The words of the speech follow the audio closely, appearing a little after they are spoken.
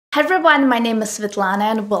Hi everyone, my name is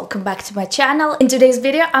Svetlana and welcome back to my channel. In today's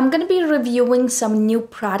video, I'm going to be reviewing some new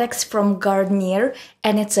products from Garnier,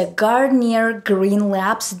 and it's a Garnier Green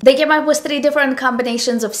Labs. They came up with 3 different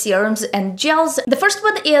combinations of serums and gels. The first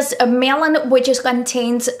one is a melon, which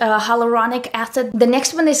contains hyaluronic acid. The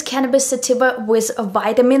next one is cannabis sativa with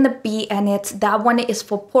vitamin B, and that one is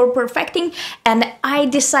for pore perfecting. And I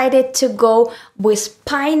decided to go with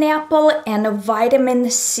pineapple and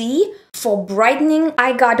vitamin C. For brightening,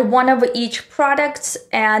 I got one of each products,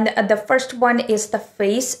 and the first one is the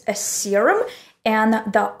face serum and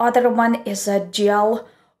the other one is a gel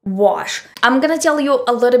wash. I'm gonna tell you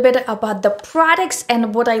a little bit about the products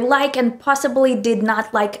and what I like and possibly did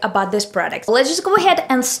not like about this product. Let's just go ahead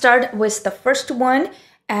and start with the first one.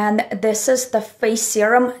 And this is the face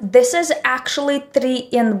serum. This is actually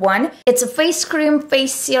 3-in-1. It's a face cream,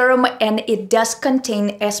 face serum, and it does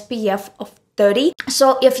contain SPF of 30.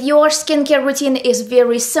 So if your skincare routine is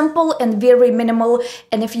very simple and very minimal,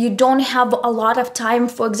 and if you don't have a lot of time,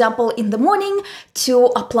 for example, in the morning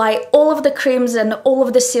to apply all of the creams and all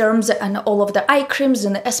of the serums and all of the eye creams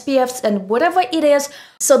and SPFs and whatever it is,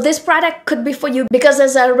 so this product could be for you because,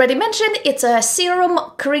 as I already mentioned, it's a serum,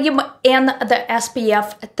 cream, and the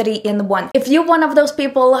SPF 3-in-1. If you're one of those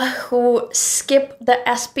people who skip the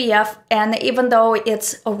SPF, and even though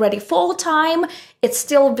it's already full time, it's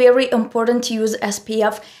still very important to use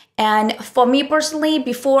SPF. And for me personally,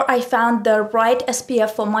 before I found the right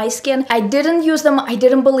SPF for my skin, I didn't use them, I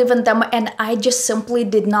didn't believe in them, and I just simply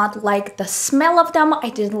did not like the smell of them.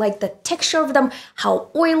 I didn't like the texture of them,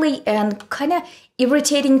 how oily and kind of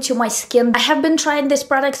irritating to my skin. I have been trying these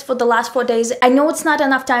products for the last 4 days. I know it's not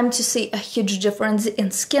enough time to see a huge difference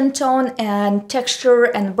in skin tone and texture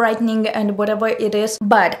and brightening and whatever it is,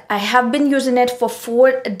 but I have been using it for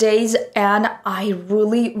 4 days and I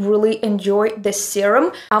really enjoy this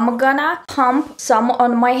serum. I'm gonna pump some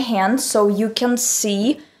on my hand so you can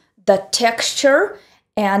see the texture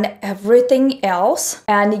and everything else,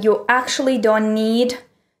 and you actually don't need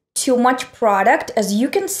too much product. As you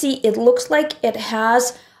can see, it looks like it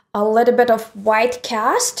has a little bit of white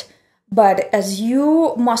cast, but as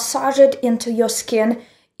you massage it into your skin,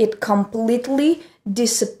 it completely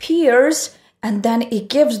disappears, and then it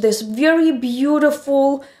gives this very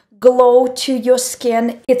beautiful glow to your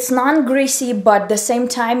skin. It's non-greasy, but at the same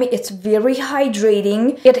time, it's very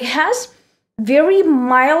hydrating. It has very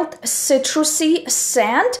mild citrusy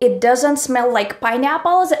scent. It doesn't smell like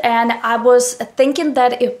pineapples, and I was thinking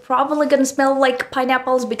that it probably gonna smell like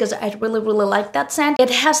pineapples because I really like that scent.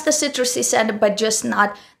 It has the citrusy scent, but just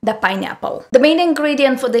not the pineapple. The main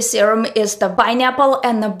ingredient for this serum is the pineapple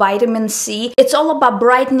and the vitamin C. It's all about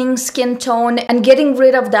brightening skin tone and getting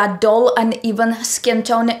rid of that dull, uneven skin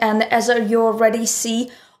tone. And as you already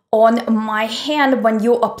see on my hand, when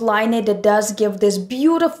you apply it, it does give this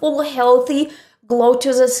beautiful, healthy glow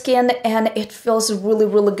to the skin, and it feels really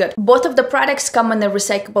good. Both of the products come in a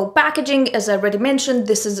recyclable packaging. As I already mentioned,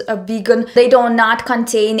 this is a vegan. They do not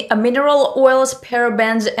contain mineral oils,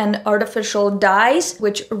 parabens, and artificial dyes,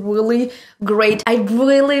 which really great. I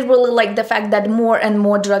really like the fact that more and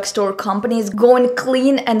more drugstore companies go in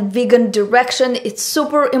clean and vegan direction. It's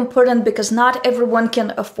super important because not everyone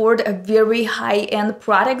can afford a very high-end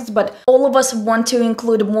products, but all of us want to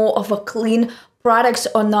include more of a clean products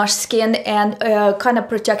on our skin and kind of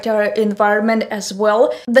protect our environment as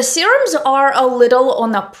well. The serums are a little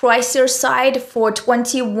on the pricier side for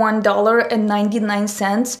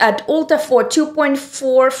 $21.99 at Ulta for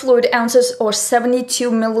 2.4 fluid ounces or 72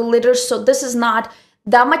 milliliters. So this is not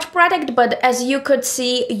that much product, but as you could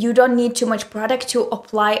see, you don't need too much product to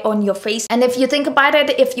apply on your face. And if you think about it,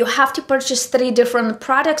 if you have to purchase 3 different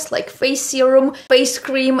products like face serum, face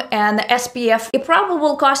cream, and SPF, it probably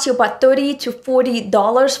will cost you about $30 to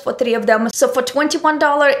 $40 for 3 of them. So for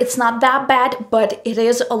 $21, it's not that bad, but it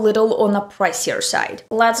is a little on the pricier side.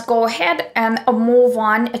 Let's go ahead and move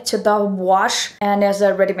on to the wash. And as I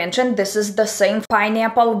already mentioned, this is the same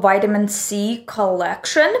pineapple vitamin C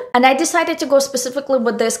collection. And I decided to go specifically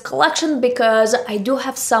with this collection because I do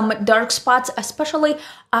have some dark spots, especially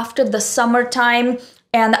after the summertime,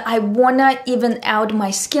 and I wanna even out my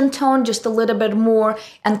skin tone just a little bit more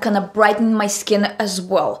and kind of brighten my skin as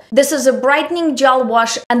well. This is a brightening gel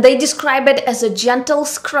wash, and they describe it as a gentle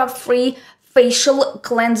scrub-free facial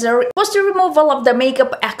cleanser, supposed to remove all of the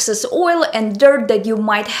makeup excess oil and dirt that you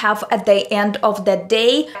might have at the end of the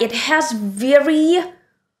day. It has very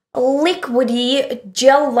liquidy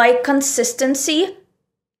gel-like consistency.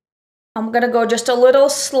 I'm gonna go just a little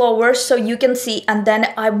slower so you can see, and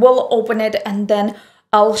then I will open it and then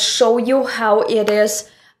I'll show you how it is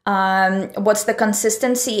what's the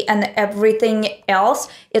consistency and everything else.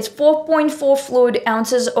 It's 4.4 fluid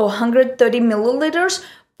ounces or 130 milliliters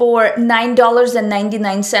for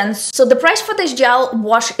 $9.99. So the price for this gel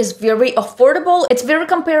wash is very affordable. It's very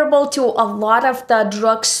comparable to a lot of the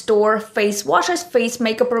drugstore face washes, face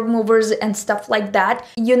makeup removers, and stuff like that.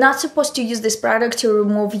 You're not supposed to use this product to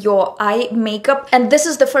remove your eye makeup. And this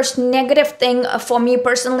is the first negative thing for me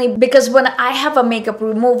personally, because when I have a makeup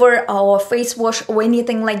remover or a face wash or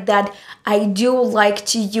anything like that, I do like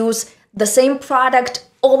to use the same product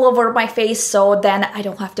all over my face, so then I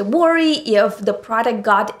don't have to worry if the product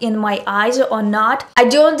got in my eyes or not. I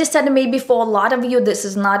do understand maybe for a lot of you this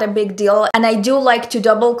is not a big deal, and I do like to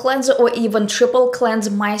double cleanse or even triple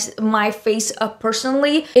cleanse my face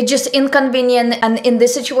personally. It's just inconvenient, and in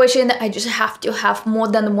this situation I just have to have more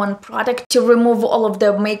than one product to remove all of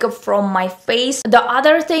the makeup from my face. The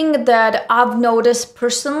other thing that I've noticed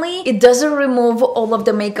personally, it doesn't remove all of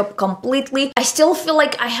the makeup completely. I still feel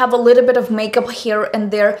like I have a little bit of makeup here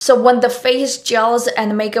and there. So when the face gels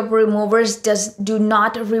and makeup removers do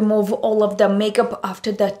not remove all of the makeup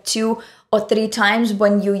after the 2 or 3 times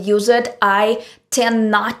when you use it, I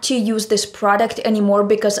tend not to use this product anymore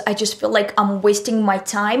because I just feel like I'm wasting my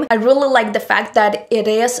time. I really like the fact that it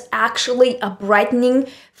is actually a brightening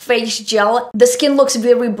face gel. The skin looks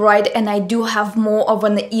very bright and I do have more of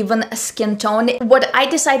an even skin tone. What I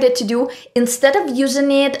decided to do, instead of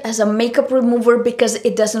using it as a makeup remover because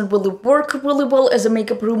it doesn't really work really well as a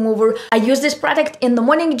makeup remover, I use this product in the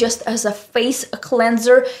morning just as a face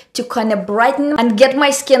cleanser to kind of brighten and get my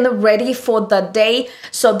skin ready for the day.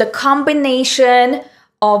 So the combination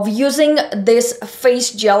of using this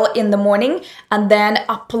face gel in the morning and then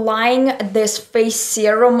applying this face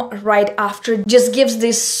serum right after just gives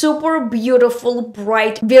this super beautiful,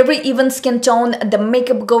 bright, very even skin tone. The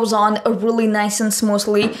makeup goes on really nice and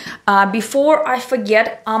smoothly. Before I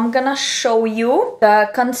forget, I'm gonna show you the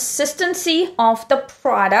consistency of the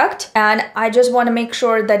product, and I just want to make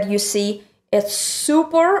sure that you see it's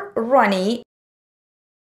super runny.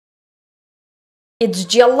 It's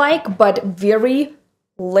gel-like, but very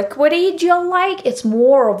liquidy gel-like. It's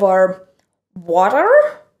more of a water.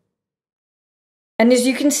 And as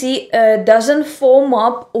you can see, it doesn't foam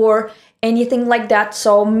up or anything like that.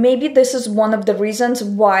 So maybe this is one of the reasons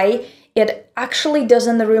why it actually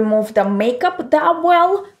doesn't remove the makeup that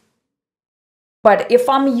well. But if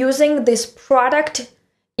I'm using this product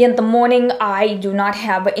in the morning, I do not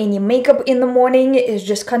have any makeup in the morning. It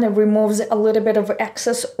just kind of removes a little bit of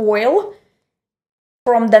excess oil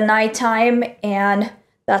from the nighttime, and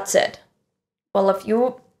that's it. Well, if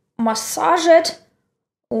you massage it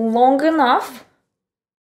long enough,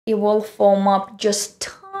 it will foam up just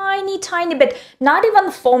tiny bit. Not even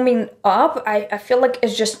foaming up. I feel like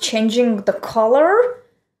it's just changing the color,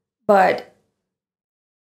 but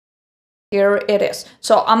here it is.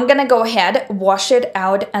 So I'm gonna go ahead, wash it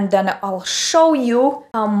out, and then I'll show you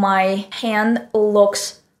how my hand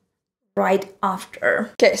looks right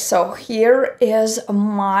after. Okay, so here is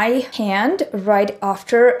my hand right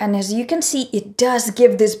after, and as you can see, it does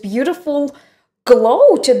give this beautiful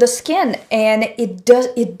glow to the skin, and it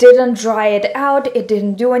didn't dry it out, it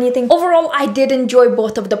didn't do anything. Overall, I did enjoy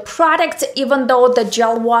both of the products, even though the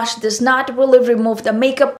gel wash does not really remove the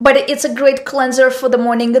makeup, but it's a great cleanser for the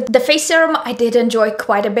morning. The face serum I did enjoy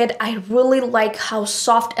quite a bit. I really like how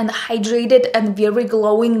soft and hydrated and very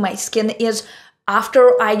glowing my skin is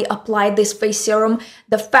after I apply this face serum.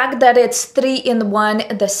 The fact that it's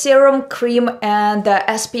 3-in-1, the serum, cream, and the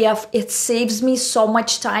SPF, it saves me so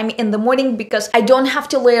much time in the morning because I don't have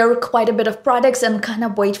to layer quite a bit of products and kind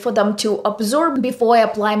of wait for them to absorb before I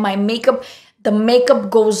apply my makeup. The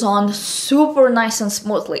makeup goes on super nice and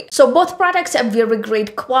smoothly. So both products have very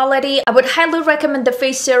great quality. I would highly recommend the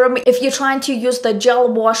face serum if you're trying to use the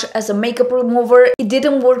gel wash as a makeup remover. It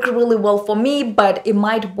didn't work really well for me, but it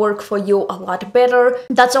might work for you a lot better.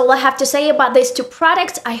 That's all I have to say about these two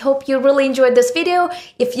products. I hope you really enjoyed this video.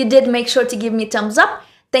 If you did, make sure to give me a thumbs up.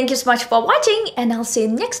 Thank you so much for watching, and I'll see you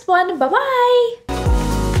in the next one. Bye-bye!